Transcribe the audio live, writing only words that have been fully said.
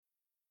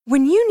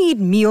When you need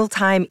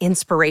mealtime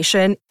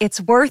inspiration,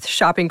 it's worth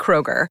shopping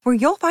Kroger, where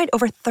you'll find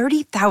over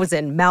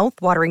 30,000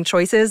 mouth-watering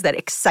choices that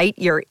excite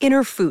your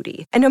inner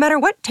foodie. And no matter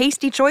what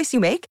tasty choice you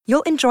make,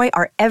 you'll enjoy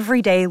our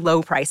everyday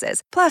low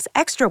prices, plus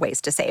extra ways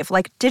to save,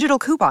 like digital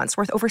coupons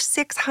worth over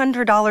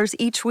 $600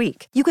 each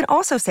week. You can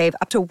also save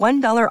up to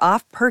 $1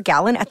 off per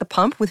gallon at the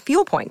pump with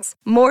fuel points.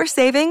 More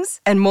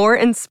savings and more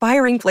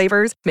inspiring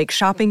flavors make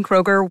shopping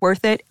Kroger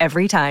worth it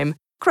every time.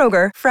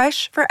 Kroger,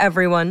 fresh for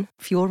everyone.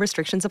 Fuel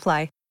restrictions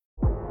apply.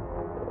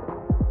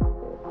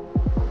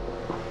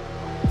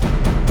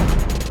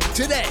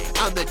 Today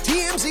on the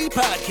TMZ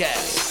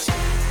Podcast.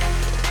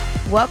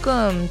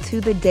 Welcome to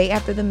the day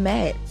after the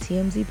Met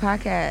TMZ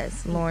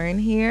Podcast. Lauren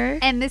here.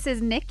 And this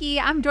is Nikki.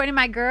 I'm joining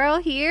my girl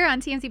here on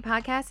TMZ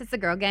Podcast. It's the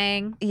Girl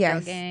Gang.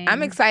 Yes. Girl Gang.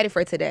 I'm excited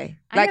for today.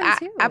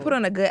 I put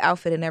on a good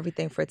outfit and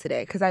everything for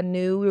today because I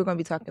knew we were going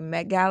to be talking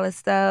Met Gala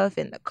stuff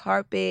and the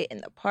carpet and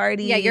the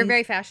party. Yeah, you're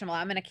very fashionable.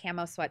 I'm in a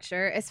camo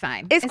sweatshirt. It's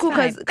fine. It's cool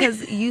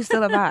because you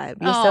still a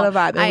vibe. You're still a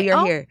vibe and we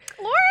are here.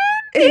 Lauren,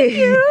 thank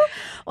you.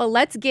 Well,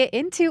 let's get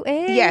into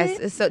it.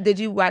 Yes. So did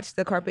you watch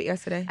the carpet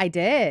yesterday? I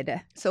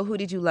did. So who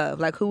did you love?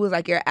 Like who was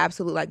like your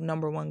absolute like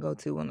number one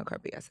go-to on the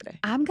carpet yesterday?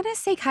 I'm going to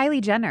say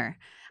Kylie Jenner.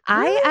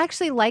 Really? I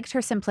actually liked her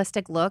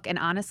simplistic look, and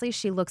honestly,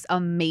 she looks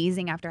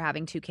amazing after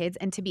having 2 kids.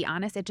 And to be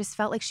honest, it just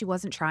felt like she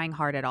wasn't trying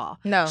hard at all.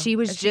 No, she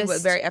was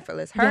very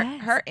effortless.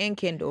 Her and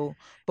Kendall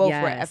both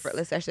were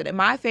effortless yesterday.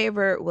 My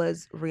favorite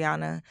was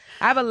Rihanna.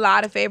 I have a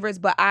lot of favorites,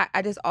 but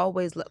I just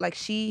always look like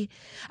I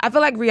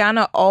feel like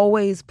Rihanna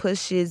always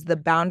pushes the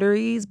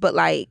boundaries, but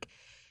like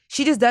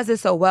she just does it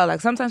so well.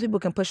 Like sometimes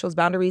people can push those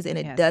boundaries and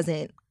it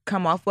doesn't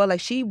come off well.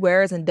 Like she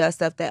wears and does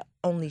stuff that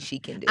only she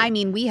can do. I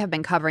mean, we have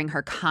been covering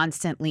her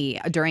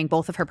constantly during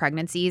both of her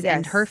pregnancies,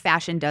 and her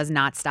fashion does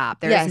not stop.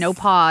 There is no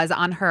pause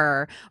on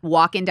her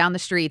walking down the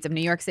streets of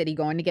New York City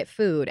going to get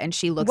food, and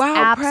she looks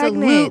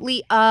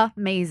absolutely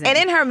amazing. And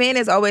then her man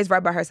is always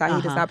right by her side.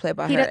 He does not play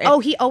by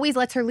her. He always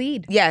lets her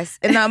lead. Yes,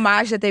 and the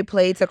homage that they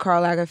played to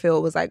Karl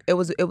Lagerfeld was like it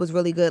was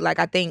really good. Like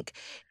I think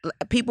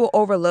people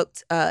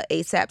overlooked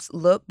ASAP's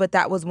look, but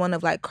that was one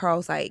of like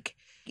Karl's like.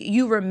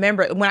 You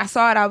remember when I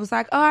saw it, I was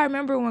like, oh, I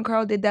remember when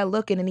Karl did that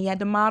look, and then he had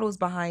the models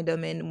behind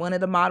him, and one of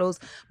the models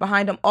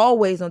behind him,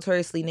 always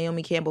notoriously,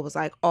 Naomi Campbell was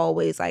like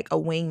always like a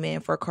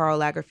wingman for Karl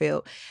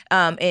Lagerfeld.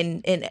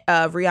 And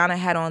Rihanna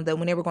had on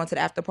when they were going to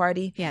the after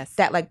party,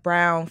 that like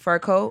brown fur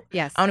coat.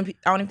 Yes, I don't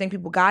even think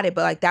people got it,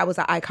 but like that was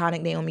an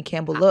iconic Naomi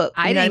Campbell look.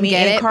 I didn't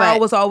get it. And Karl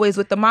was always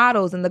with the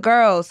models and the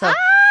girls. So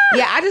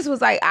yeah, I just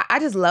was like, I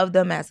just love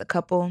them as a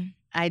couple.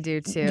 I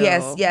do too.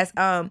 Yes.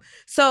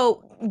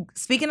 So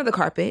speaking of the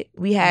carpet,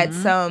 we had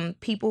some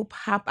people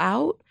pop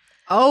out.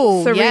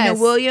 Oh, Serena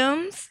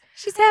Williams.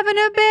 She's having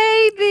a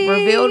baby.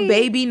 Revealed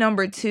baby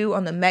number 2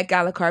 on the Met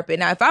Gala carpet.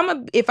 Now,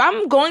 if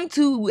I'm going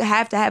to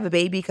have a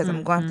baby, because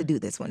I'm going to have to do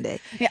this one day.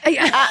 Like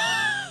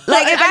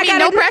I mean,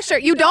 no pressure.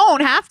 You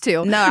don't have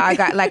to. No, I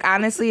got like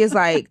honestly, it's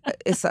like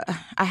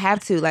I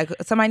have to. Like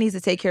somebody needs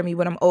to take care of me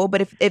when I'm old.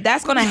 But if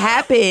that's gonna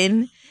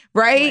happen.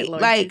 Right?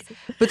 Like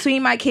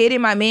between my kid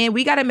and my man,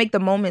 we got to make the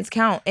moments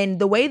count. And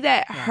the way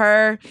that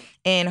her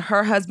and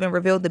her husband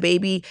revealed the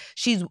baby,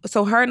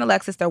 her and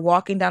Alexis, they're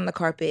walking down the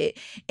carpet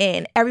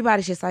and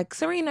everybody's just like,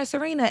 Serena.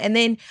 And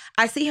then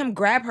I see him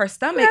grab her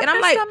stomach and I'm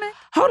like,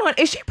 hold on,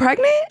 is she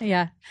pregnant?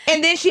 Yeah.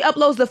 And then she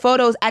uploads the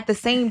photos at the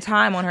same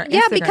time on her Instagram.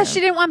 Yeah, because she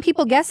didn't want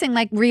people guessing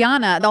like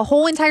Rihanna. The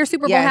whole entire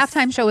Super Bowl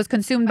halftime show was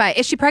consumed by,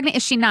 is she pregnant?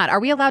 Is she not?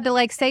 Are we allowed to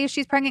like say if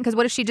she's pregnant? Because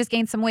what if she just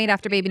gained some weight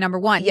after baby number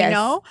 1? Yes. You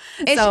know?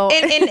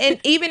 And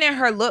even in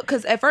her look,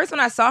 because at first when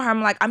I saw her,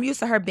 I'm like, I'm used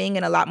to her being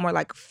in a lot more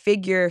like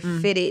figure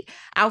fitted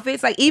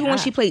outfits. Like even when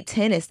she played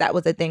tennis, that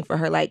was a thing for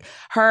her. Like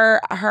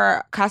her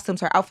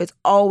costumes, her outfits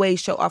always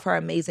show off her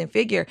amazing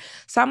figure.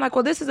 So I'm like,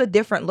 well, this is a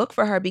different look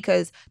for her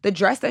because the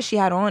dress that she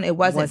had on, it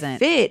wasn't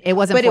fit. It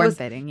wasn't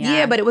form-fitting.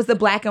 Yeah, but it was the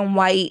black and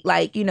white,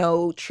 like, you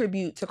know,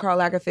 tribute to Karl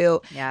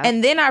Lagerfeld. Yeah.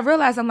 And then I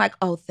realized, I'm like,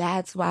 oh,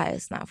 that's why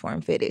it's not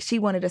form fitted. She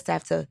wanted us to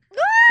have to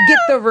get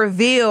the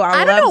reveal.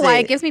 I don't know why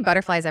it gives me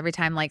butterflies every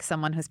time like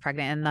someone who's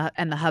pregnant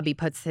and the hubby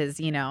puts his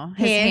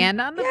hand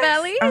on the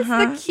belly. It's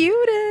the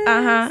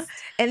cutest.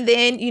 And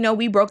then, you know,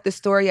 we broke the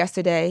story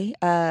yesterday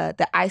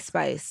that Ice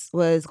Spice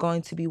was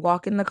going to be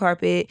walking the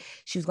carpet.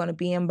 She was going to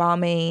be in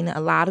Balmain. A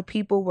lot of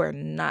people were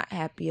not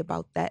happy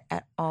about that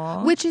at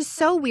all. Which is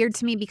so weird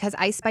to me because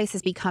Ice Spice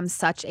has become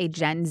such a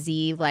Gen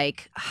Z,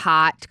 like,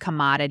 hot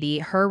commodity.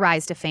 Her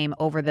rise to fame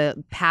over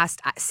the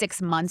past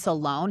 6 months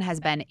alone has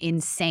been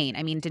insane.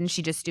 I mean, didn't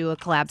she just do a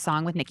collab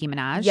song with Nicki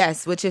Minaj?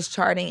 Yes, which is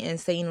charting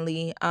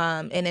insanely.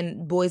 And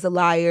then Boy's a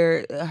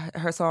Liar,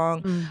 her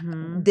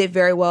song, did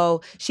very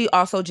well. She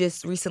also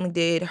just recently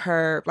did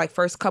her like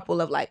first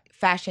couple of like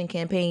fashion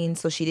campaigns.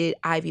 So she did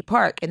Ivy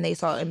Park and they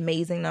saw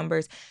amazing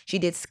numbers. She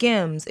did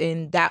Skims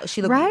and that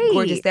she looked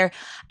gorgeous there.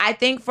 I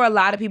think for a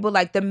lot of people,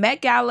 like the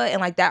Met Gala and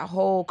like that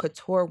whole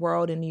couture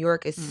world in New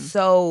York is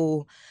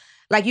so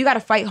like you got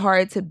to fight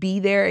hard to be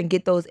there and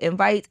get those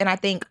invites. And I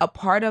think a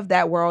part of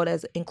that world,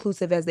 as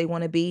inclusive as they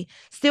want to be,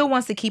 still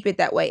wants to keep it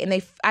that way. And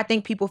I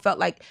think people felt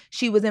like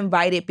she was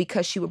invited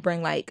because she would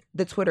bring like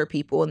the Twitter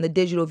people and the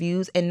digital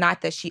views, and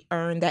not that she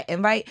earned that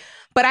invite.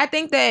 But I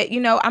think that,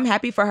 I'm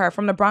happy for her.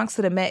 From the Bronx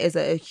to the Met is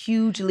a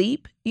huge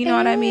leap. You know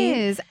what I mean? It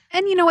is.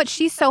 And you know what?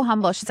 She's so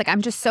humble. She's like,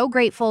 I'm just so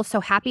grateful, so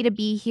happy to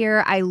be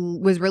here. I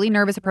was really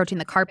nervous approaching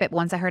the carpet.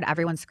 Once I heard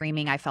everyone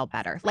screaming, I felt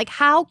better. Like,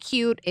 how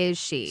cute is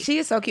she? She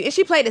is so cute. And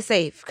she played it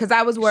safe because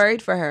I was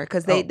worried for her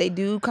because they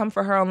do come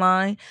for her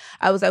online.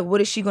 I was like, what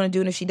is she going to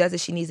do? And if she does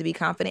it, she needs to be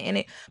confident in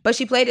it. But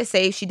she played it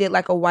safe. She did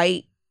like a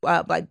white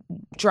like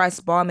dress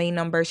Balmain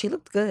number. She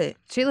looked good.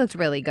 She looked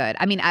really good.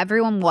 I mean,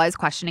 everyone was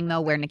questioning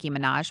though where Nicki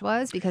Minaj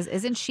was, because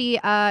isn't she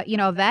a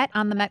vet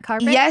on the Met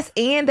carpet? Yes,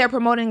 and they're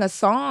promoting a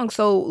song.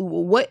 So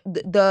what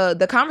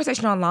the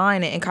conversation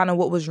online and kind of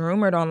what was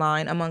rumored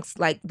online amongst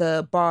like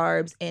the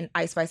Barb's and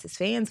Ice Spice's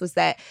fans was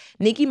that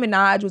Nicki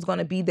Minaj was going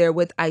to be there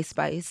with Ice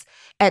Spice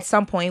at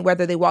some point,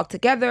 whether they walk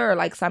together or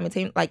like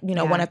simultaneously, like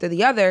one after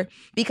the other,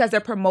 because they're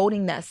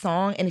promoting that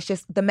song. And it's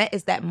just the Met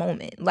is that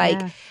moment, like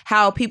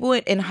how people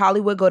in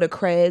Hollywood go to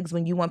Craig's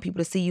when you want people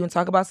to see you and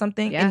talk about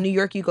something. In New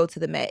York, you go to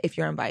the Met if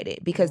you're invited,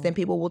 because then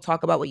people will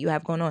talk about what you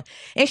have going on.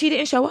 And she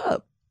didn't show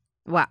up.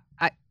 Wow.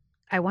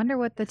 I wonder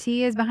what the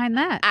tea is behind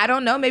that. I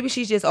don't know. Maybe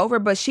she's just over.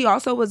 But she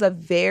also was a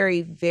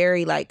very,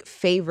 very like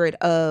favorite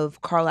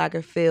of Karl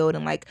Lagerfeld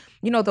and like,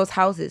 those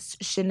houses,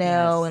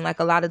 Chanel and like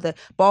a lot of the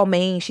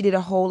Balmain. She did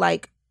a whole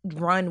like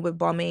run with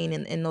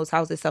Balmain in those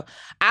houses. So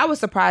I was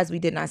surprised we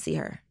did not see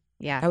her.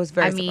 Yeah. I was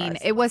very surprised.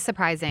 It was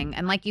surprising.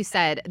 And like you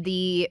said,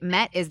 the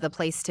Met is the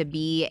place to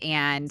be.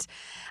 And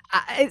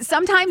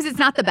sometimes it's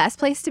not the best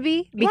place to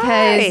be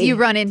because you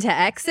run into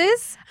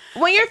exes.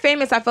 When you're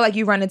famous, I feel like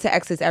you run into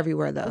exes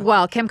everywhere, though.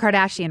 Well, Kim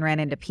Kardashian ran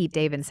into Pete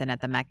Davidson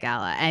at the Met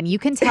Gala. And you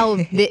can tell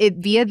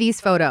via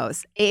these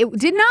photos, it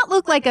did not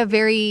look like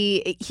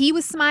he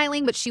was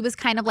smiling, but she was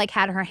kind of like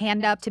had her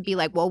hand up to be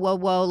like, whoa, whoa,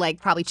 whoa,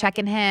 like probably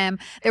checking him.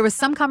 There was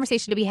some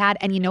conversation to be had.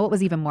 And you know what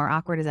was even more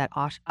awkward is that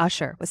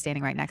Usher was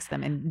standing right next to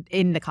them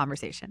in the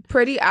conversation.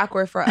 Pretty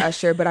awkward for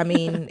Usher, but I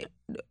mean,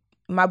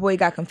 my boy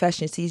got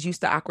confessions. He's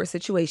used to awkward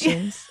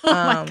situations.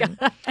 My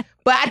God.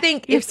 But I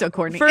think you're so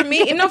corny. For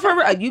me,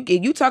 for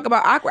you talk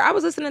about awkward. I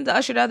was listening to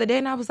Usher the other day,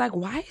 and I was like,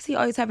 why is he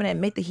always having to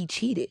admit that he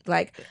cheated?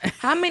 Like,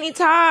 how many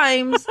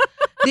times?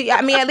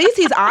 At least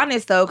he's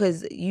honest though,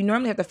 because you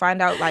normally have to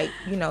find out, like,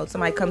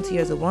 somebody come to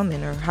you as a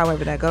woman or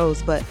however that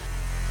goes. But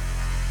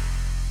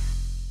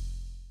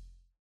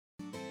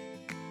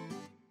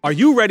are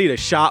you ready to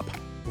shop?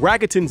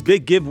 Rakuten's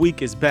Big Give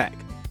Week is back.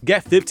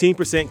 Get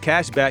 15%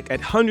 cash back at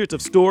hundreds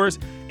of stores,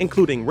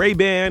 including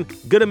Ray-Ban,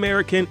 Good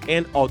American,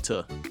 and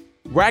Ulta.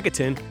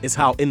 Rakuten is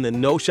how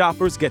in-the-know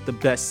shoppers get the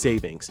best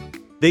savings.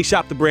 They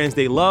shop the brands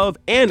they love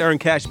and earn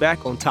cash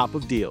back on top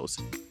of deals.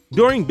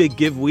 During Big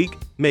Give Week,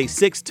 May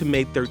 6th to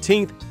May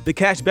 13th, the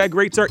cashback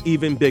rates are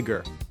even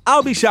bigger.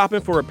 I'll be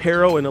shopping for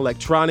apparel and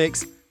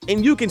electronics,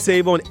 and you can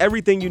save on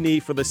everything you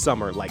need for the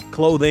summer, like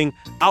clothing,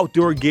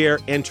 outdoor gear,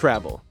 and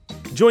travel.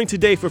 Join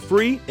today for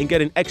free and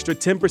get an extra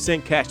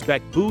 10%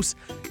 cashback boost.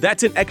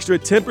 That's an extra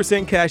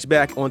 10%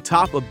 cashback on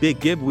top of Big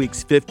Give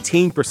Week's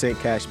 15%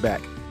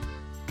 cashback.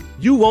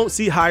 You won't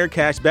see higher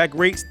cashback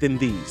rates than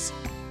these.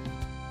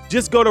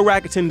 Just go to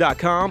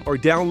Rakuten.com or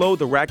download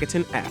the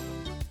Rakuten app.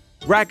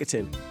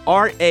 Rakuten,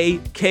 Rakuten.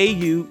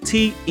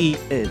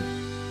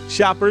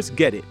 Shoppers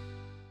get it.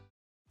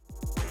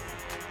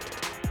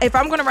 if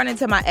I'm gonna run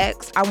into my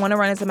ex, I want to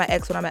run into my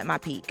ex when I'm at my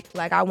peak.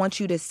 Like, I want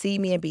you to see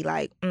me and be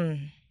like,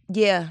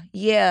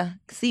 yeah,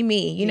 see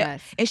me, you know?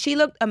 Yes. And she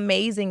looked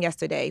amazing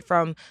yesterday,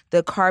 from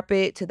the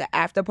carpet to the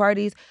after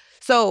parties.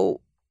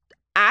 So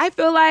I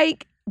feel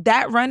like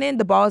that run-in,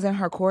 the ball's in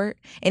her court.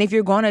 And if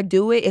you're gonna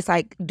do it, it's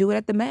like, do it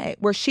at the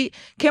Met, where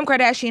Kim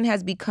Kardashian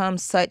has become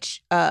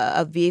such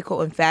a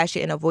vehicle in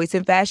fashion and a voice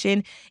in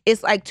fashion.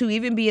 It's like, to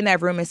even be in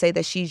that room and say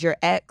that she's your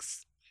ex,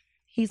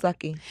 he's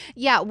lucky.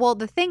 Yeah, well,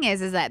 the thing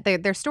is that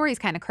their story is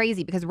kind of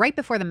crazy, because right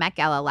before the Met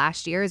Gala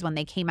last year is when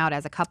they came out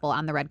as a couple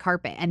on the red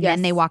carpet, and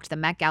then they walked the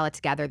Met Gala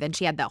together. Then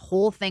she had the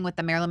whole thing with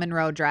the Marilyn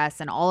Monroe dress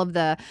and all of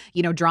the,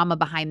 drama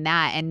behind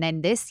that. And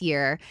then this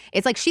year,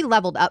 it's like she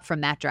leveled up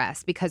from that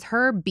dress, because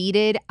her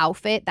beaded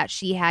outfit that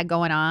she had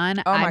going on.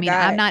 Oh my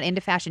God. I'm not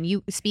into fashion.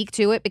 You speak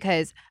to it,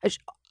 because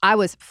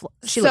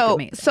she looked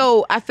amazing.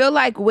 So I feel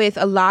like with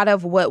a lot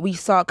of what we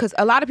saw, because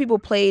a lot of people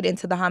played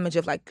into the homage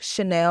of like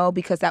Chanel,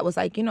 because that was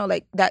like,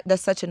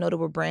 that's such a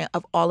notable brand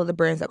of all of the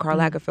brands that Karl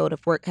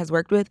Lagerfeld has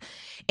worked with.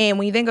 And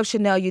when you think of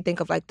Chanel, you think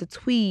of like the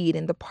tweed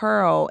and the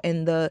pearl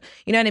and the,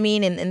 you know what I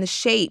mean? And the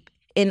shape,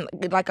 in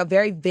like a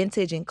very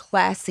vintage and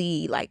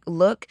classy like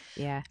look.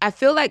 Yeah. I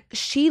feel like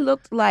she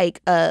looked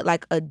like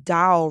a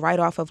doll right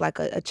off of like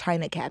a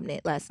china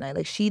cabinet last night.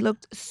 Like, she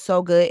looked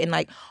so good, and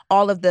like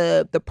all of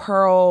the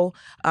pearl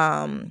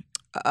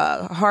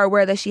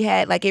hardware that she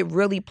had, like, it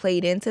really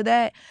played into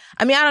that.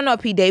 I mean, I don't know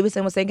if Pete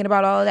Davidson was thinking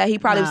about all of that. He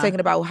probably was thinking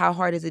about how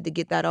hard is it to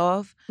get that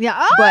off.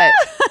 Yeah. But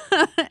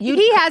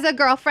he has a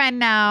girlfriend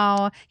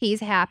now. He's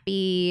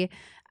happy.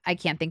 I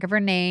can't think of her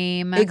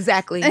name.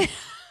 Exactly.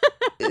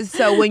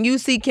 So when you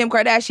see Kim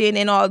Kardashian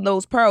and all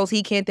those pearls,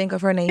 he can't think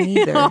of her name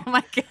either. Oh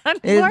my God.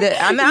 I'm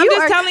you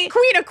just are telling you.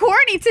 Queen of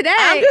Corny today.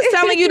 I'm just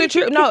telling you the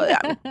truth.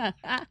 No,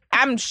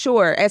 I'm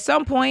sure at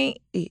some point,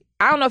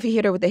 I don't know if he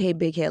hit her with the hey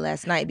big head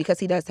last night because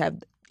he does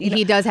have.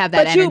 He does have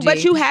that energy.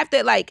 But you have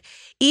to, like,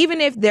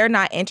 even if they're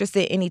not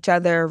interested in each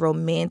other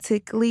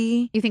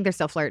romantically. You think they're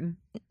still flirting?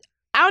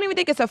 I don't even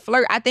think it's a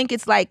flirt. I think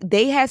it's like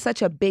they had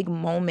such a big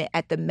moment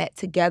at the Met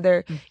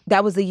together.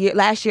 That was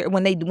last year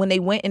when they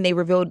went and they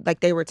revealed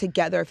like they were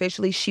together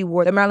officially. She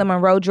wore the Marilyn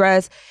Monroe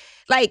dress.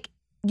 Like,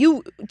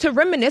 to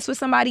reminisce with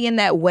somebody in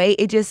that way,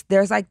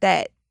 there's like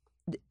that.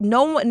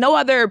 No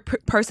other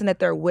person that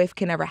they're with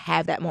can ever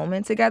have that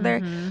moment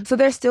together. So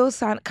there's still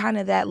kind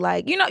of that,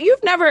 like,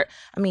 you've never.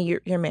 I mean,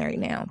 you're married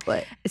now,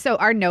 but so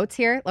our notes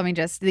here. Let me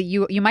just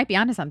you might be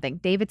onto something.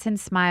 Davidson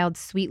smiled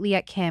sweetly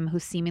at Kim, who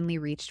seemingly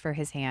reached for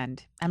his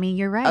hand. I mean,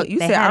 you're right. Oh, you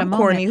said I'm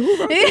corny. Who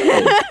wrote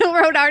that? Who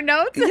wrote our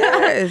notes?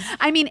 Yes.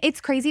 I mean,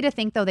 it's crazy to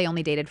think though they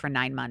only dated for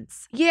 9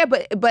 months. Yeah,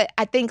 but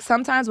I think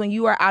sometimes when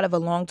you are out of a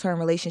long-term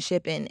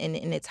relationship and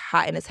it's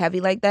hot and it's heavy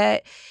like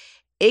that,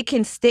 it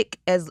can stick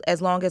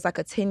as long as like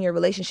a 10-year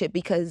relationship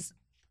because,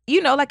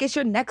 like it's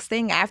your next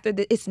thing after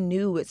it's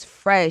new, it's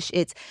fresh,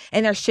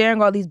 and they're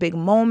sharing all these big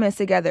moments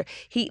together.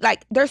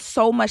 There's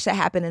so much that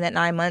happened in that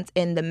 9 months,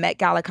 and the Met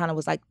Gala kind of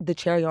was like the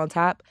cherry on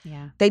top.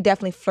 Yeah. They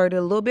definitely flirted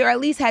a little bit, or at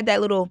least had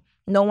that little,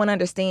 no one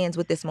understands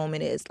what this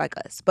moment is like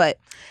us. But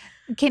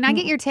can I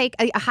get your take,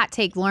 a hot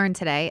take, Lauren,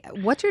 today?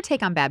 What's your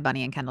take on Bad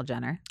Bunny and Kendall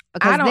Jenner?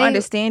 Because I don't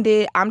understand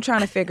it. I'm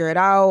trying to figure it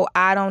out.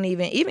 I don't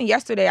even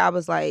yesterday I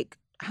was like,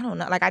 I don't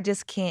know. Like, I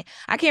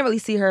can't really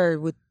see her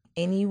with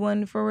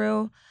anyone for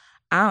real.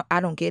 I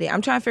don't get it.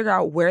 I'm trying to figure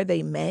out where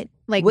they met.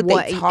 Like, what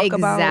they talk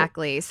about.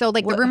 Exactly. So,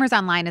 like, the rumors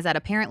online is that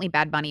apparently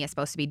Bad Bunny is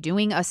supposed to be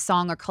doing a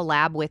song or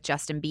collab with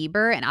Justin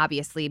Bieber. And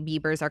obviously,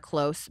 Biebers are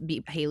close.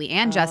 Haley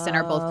and Justin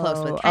are both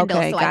close with Kendall.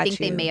 Okay, so I think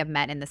they may have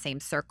met in the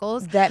same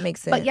circles. That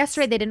makes sense. But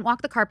yesterday, they didn't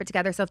walk the carpet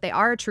together. So if they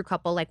are a true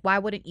couple, like, why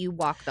wouldn't you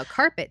walk the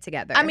carpet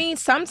together? I mean,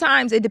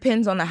 sometimes it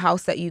depends on the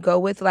house that you go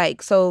with.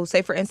 Like, so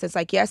say, for instance,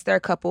 like, yes, they're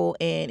a couple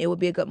and it would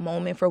be a good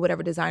moment for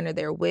whatever designer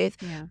they're with.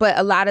 Yeah. But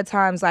a lot of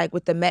times, like,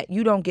 with the Met,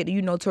 you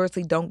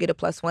notoriously don't get a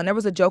 +1. There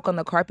was a joke on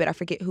the carpet. I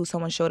forget who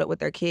someone showed up with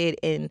their kid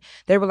and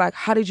they were like,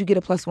 how did you get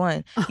a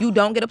 +1? You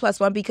don't get a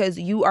 +1 because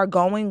you are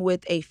going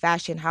with a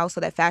fashion house.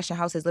 So that fashion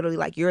house is literally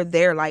like you're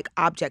their like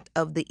object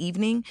of the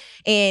evening.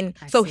 And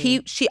so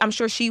I'm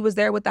sure she was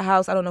there with the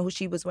house. I don't know who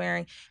she was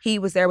wearing. He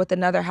was there with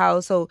another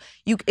house. So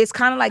it's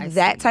kind of like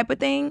that type of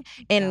thing.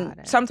 And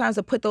sometimes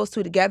to put those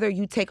two together,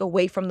 you take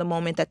away from the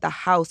moment that the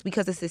house,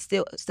 because this is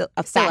still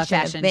a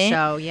fashion event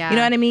show. Yeah. You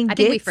know what I mean? I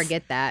think we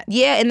forget that.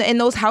 Yeah. And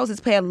those houses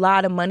pay a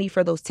lot of money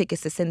for those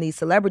tickets to send these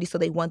celebrities. So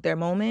they want their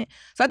moment.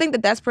 So I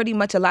think that's pretty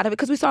much a lot of it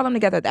because we saw them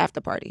together at the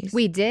after parties.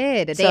 We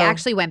did. They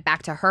actually went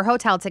back to her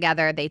hotel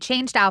together. They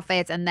changed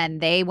outfits and then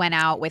they went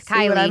out with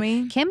Kylie. What I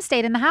mean? Kim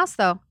stayed in the house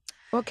though.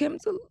 Well, Kim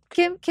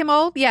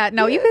old. Yeah,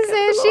 no, you can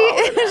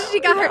say she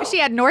got her. She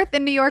had North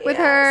in New York with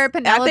her.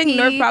 Penelope. I think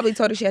Nerf probably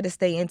told her she had to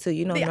stay into.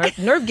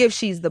 Nerf gives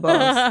she's the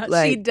boss.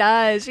 She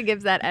does. She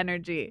gives that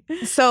energy.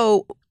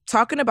 So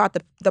talking about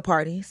the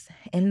parties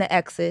and the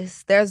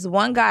exes, there's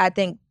one guy I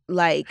think.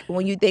 Like,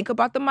 when you think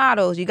about the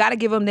models, you got to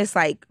give them this,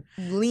 like,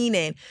 lean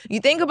in. You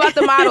think about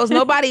the models,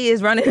 nobody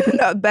is running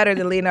better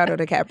than Leonardo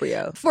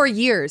DiCaprio. For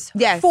years.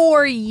 Yes.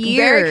 4 years.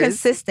 Very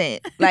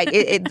consistent. Like,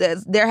 it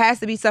does. There has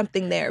to be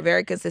something there.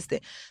 Very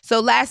consistent. So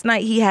last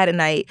night, he had a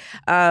night.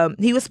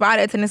 He was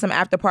spotted attending some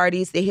after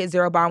parties. They hit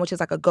Zero Bond, which is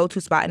like a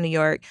go-to spot in New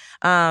York.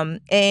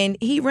 And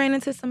he ran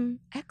into some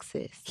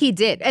exes. He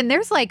did. And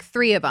there's like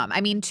 3 of them.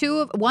 I mean,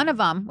 one of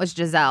them was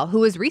Giselle,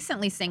 who is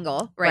recently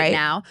single right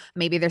now.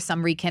 Maybe there's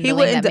some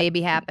rekindling that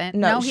maybe happened.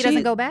 No, he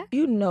doesn't go back?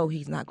 You know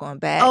he's not going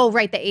back. Oh,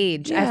 right, the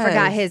age. Yes. I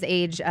forgot his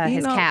age,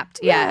 his capped.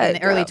 Yeah, in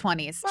the early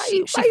 20s.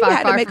 She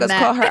had to make us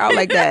call her out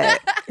like that?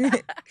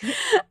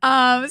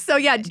 So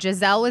yeah,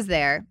 Giselle was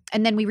there.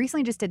 And then we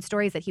recently just did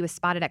stories that he was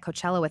spotted at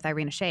Coachella with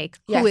Irina Shayk,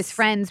 who is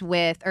friends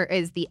with, or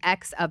is the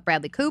ex of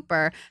Bradley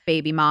Cooper,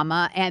 baby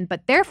mama,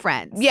 but they're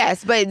friends.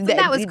 Yes, but so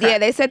that was correct. Yeah,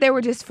 they said they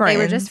were just friends.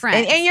 They were just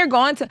friends. And you're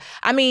going to,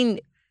 I mean,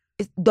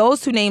 those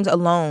 2 names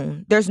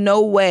alone, there's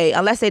no way,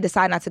 unless they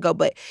decide not to go,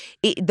 but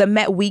the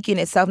Met weekend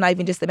itself, not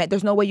even just the Met,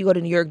 there's no way you go to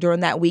New York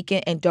during that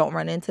weekend and don't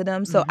run into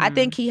them. So I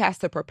think he has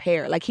to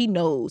prepare. Like, he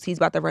knows he's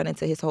about to run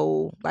into his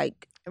whole,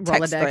 like,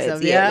 text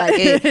threads. Like,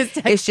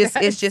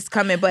 it's just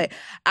coming. But,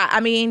 I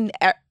mean,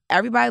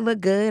 everybody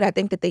looked good. I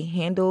think that they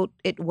handled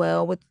it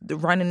well with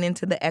running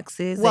into the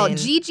exes. Well,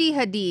 Gigi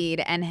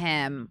Hadid and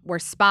him were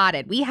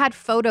spotted. We had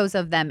photos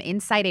of them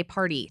inside a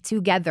party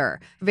together,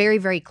 very,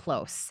 very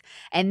close.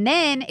 And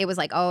then it was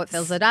like, oh, it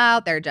fills it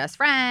out. They're just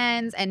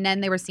friends. And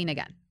then they were seen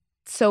again.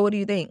 So what do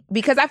you think?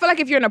 Because I feel like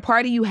if you're in a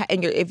party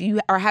if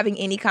you are having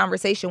any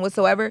conversation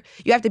whatsoever,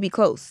 you have to be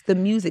close. The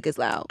music is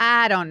loud.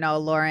 I don't know,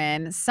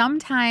 Lauren.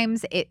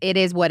 Sometimes it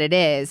is what it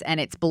is, and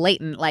it's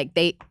blatant. Like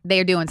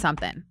they're doing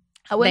something.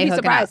 I wouldn't be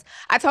hooking surprised. up.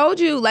 I told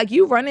you, like,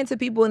 you run into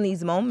people in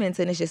these moments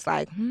and it's just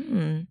like,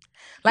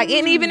 Like,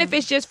 and even if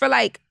it's just for,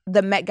 like,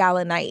 the Met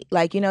Gala night.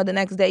 Like, you know, the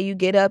next day you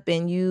get up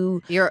and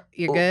you're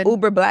good.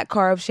 Uber black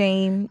car of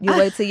shame. You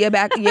wait till you're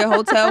back at your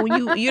hotel.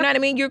 You know what I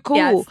mean? You're cool.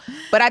 Yes.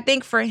 But I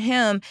think for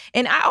him,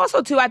 and I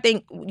also, too, I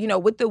think, you know,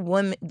 with the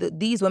women,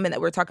 these women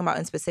that we're talking about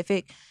in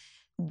specific,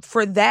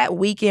 for that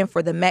weekend,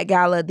 for the Met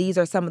Gala, these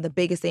are some of the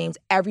biggest themes.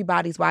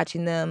 Everybody's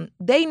watching them.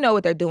 They know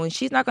what they're doing.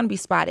 She's not going to be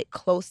spotted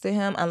close to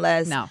him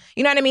unless,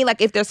 you know what I mean?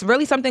 Like, if there's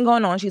really something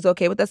going on, she's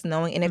okay with us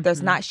knowing. And if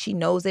there's not, she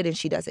knows it and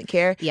she doesn't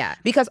care. Yeah.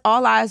 Because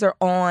all eyes are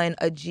on,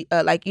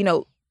 like, you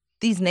know,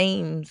 these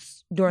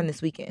names during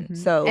this weekend.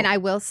 So, and I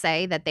will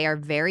say that they are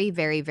very,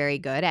 very, very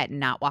good at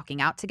not walking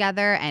out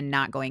together and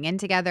not going in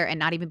together and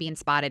not even being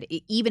spotted,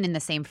 even in the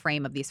same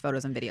frame of these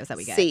photos and videos that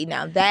we get. See,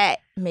 now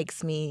that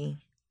makes me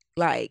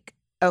like,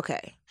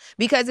 okay,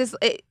 because there's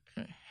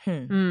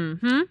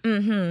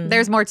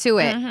more to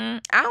it.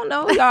 I don't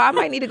know, y'all. I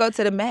might need to go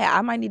to the Met.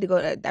 I might need to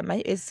go to that.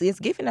 It's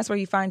giving. That's where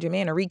you find your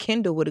man, or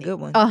rekindle with a good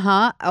one.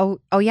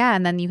 Oh yeah,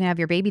 and then you can have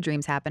your baby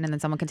dreams happen, and then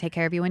someone can take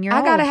care of you when you're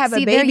old. I gotta have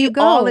a baby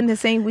all in the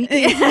same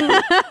weekend.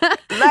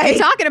 Like, you're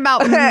talking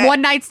about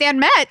one night stand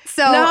Met.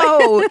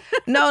 So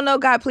no,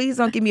 God, please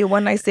don't give me a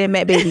one night stand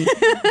Met baby.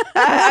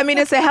 I mean,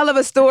 it's a hell of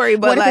a story,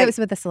 but what like, if it was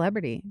with a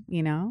celebrity?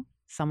 You know,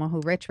 someone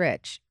who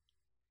rich.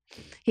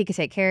 He could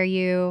take care of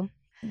you.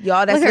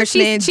 Y'all that's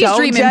listening, she's don't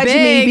dreaming judge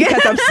big. me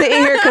because I'm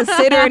sitting here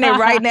considering it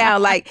right now.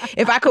 Like,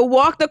 if I could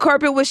walk the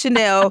carpet with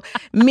Chanel,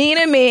 me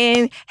and a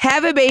man,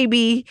 have a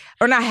baby,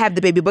 or not have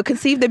the baby, but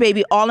conceive the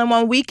baby all in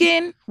one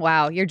weekend.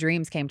 Wow, your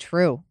dreams came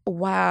true.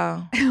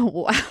 Wow.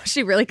 Wow,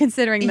 she really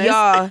considering this?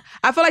 Y'all,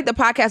 I feel like the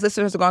podcast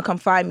listeners are going to come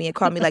find me and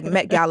call me like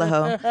Met Gala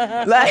ho.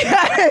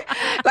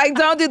 like,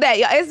 don't do that.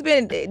 Y'all, it's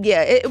been,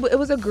 it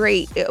was a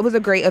great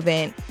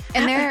event.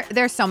 And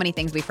there's so many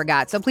things we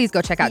forgot. So please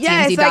go check out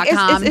Yes,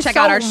 TMZ.com. it's check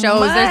so out our shows.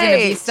 much. There's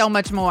going to be so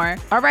much more.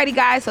 Alrighty,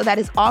 guys. So that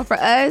is all for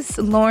us.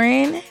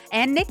 Lauren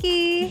And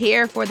Nikki.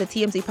 here for the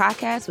TMZ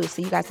podcast. We'll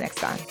see you guys next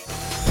time.